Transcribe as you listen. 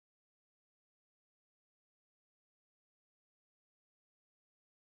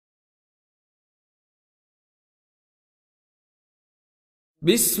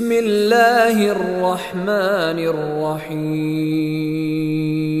بسم الله الرحمن الرحيم.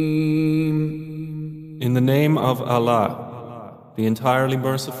 In the name of Allah, the entirely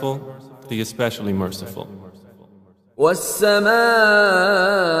merciful, the especially merciful. والسماء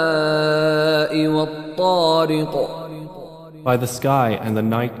والطارق. By the sky and the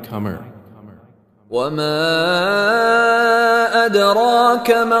night comer. وما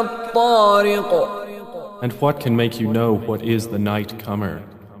أدراك ما الطارق. And what can make you know what is the night comer?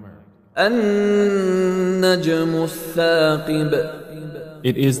 النجم الثاقب.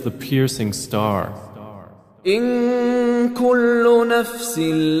 It is the piercing star. إن كل نفس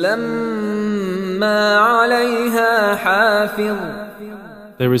لما عليها حافظ.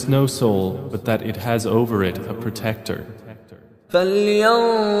 There is no soul but that it has over it a protector. فلينظر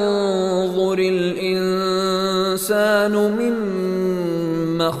الإنسان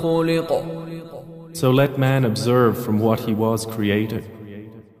مما خلق. So let man observe from what he was created.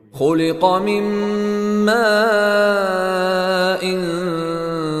 خلق من ماء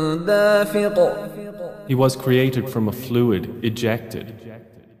دافق. He was created from a fluid ejected,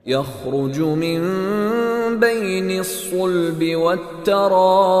 يخرج من بين الصلب والترائب.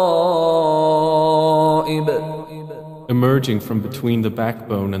 emerging from between the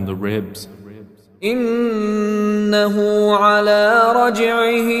backbone and the ribs. إنه على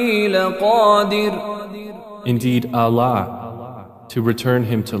رجعه لقادر. Indeed, Allah, to return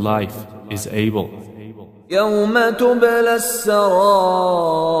him to life, is able. يوم تبلى السرائر.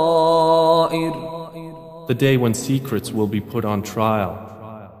 The day when secrets will be put on trial.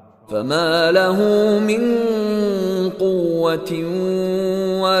 فما له من قوة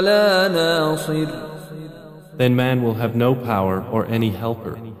ولا ناصر. Then man will have no power or any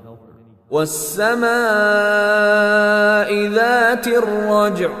helper. والسماء ذات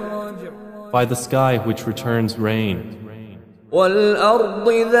الرجع. By the sky which returns rain. والأرض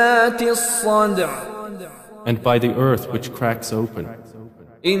ذات الصدع. And by the earth which cracks open.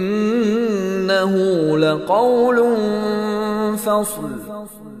 إنه لقول فصل.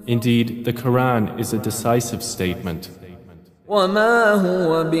 Indeed, the Quran is a decisive statement. وما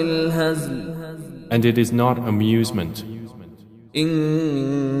هو بالهزل. And it is not amusement.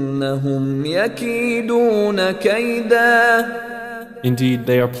 إنهم يكيدون كيدا. Indeed,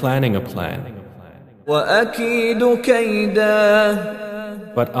 they are planning a plan. وأكيد كيدا.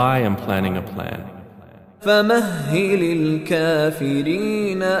 But I am planning a plan. فمهل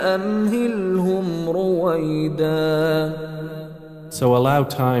الكافرين أمهلهم رويدا. So allow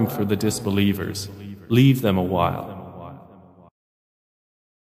time for the disbelievers. Leave them a while.